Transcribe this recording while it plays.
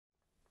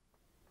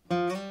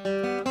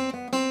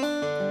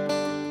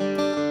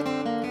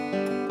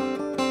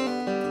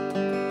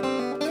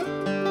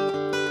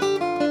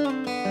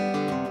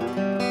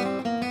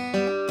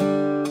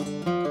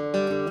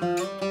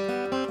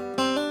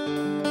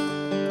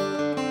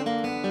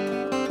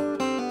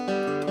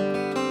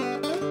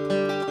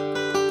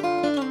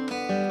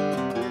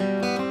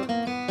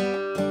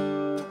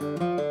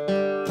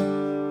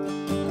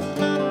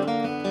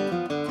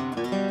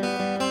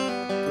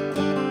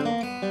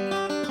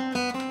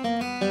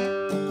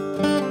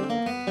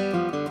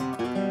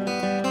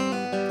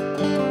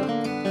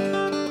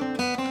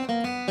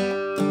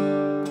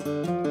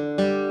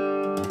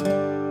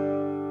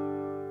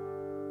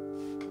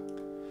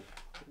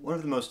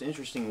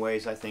interesting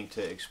ways, I think,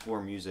 to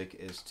explore music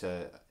is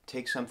to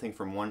take something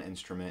from one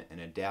instrument and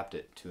adapt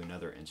it to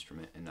another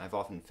instrument. And I've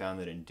often found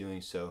that in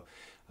doing so,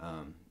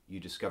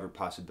 you discover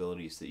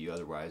possibilities that you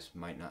otherwise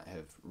might not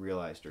have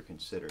realized or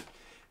considered.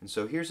 And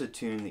so here's a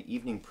tune, the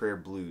Evening Prayer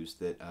Blues,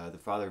 that the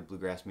father of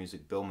bluegrass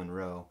music, Bill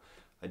Monroe,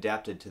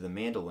 adapted to the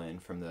mandolin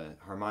from the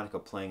harmonica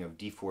playing of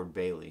D. Ford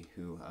Bailey,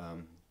 who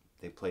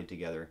they played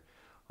together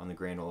on the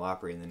Grand Ole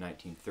Opry in the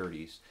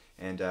 1930s.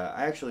 And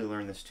I actually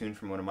learned this tune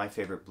from one of my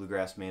favorite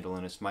bluegrass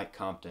mandolinists, Mike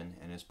Compton,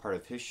 and as part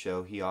of his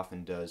show he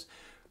often does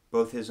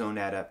both his own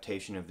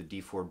adaptation of the D.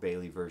 Ford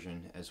Bailey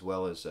version as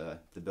well as the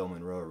Bill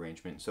Monroe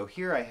arrangement. So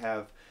here I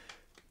have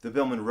the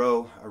Bill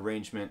Monroe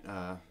arrangement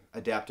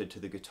adapted to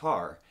the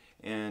guitar,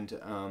 and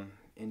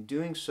in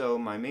doing so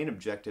my main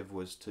objective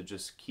was to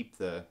just keep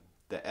the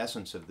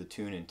essence of the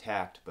tune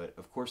intact, but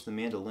of course the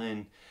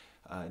mandolin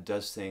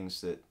does things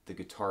that the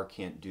guitar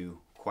can't do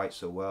quite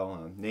so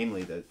well,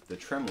 namely the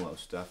tremolo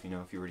stuff. You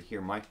know, if you were to hear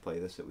Mike play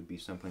this, it would be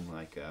something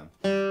like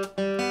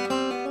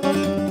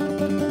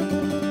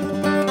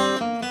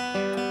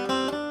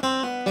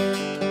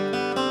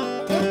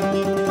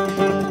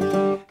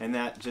and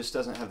that just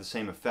doesn't have the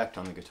same effect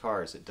on the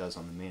guitar as it does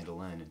on the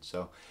mandolin. And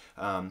so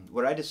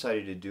what I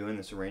decided to do in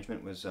this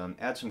arrangement was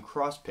add some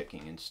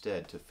cross-picking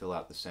instead to fill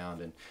out the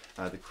sound. And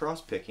the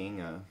cross-picking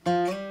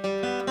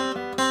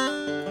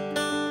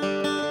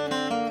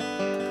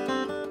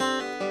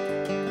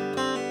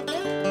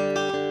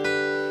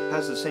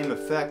has the same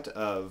effect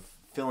of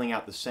filling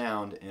out the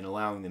sound and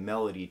allowing the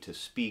melody to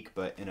speak,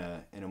 but in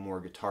a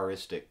more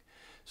guitaristic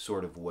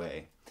sort of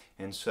way.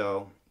 And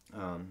so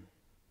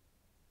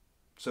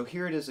so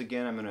here it is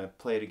again. I'm going to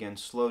play it again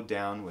slowed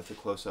down with a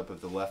close-up of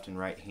the left and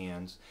right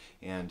hands.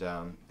 And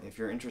if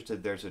you're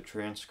interested, there's a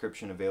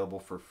transcription available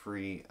for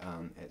free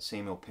at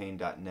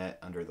samuelpayne.net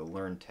under the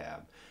Learn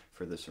tab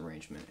for this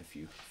arrangement if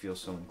you feel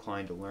so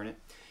inclined to learn it.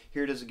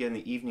 Here it is again,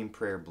 the Evening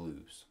Prayer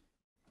Blues.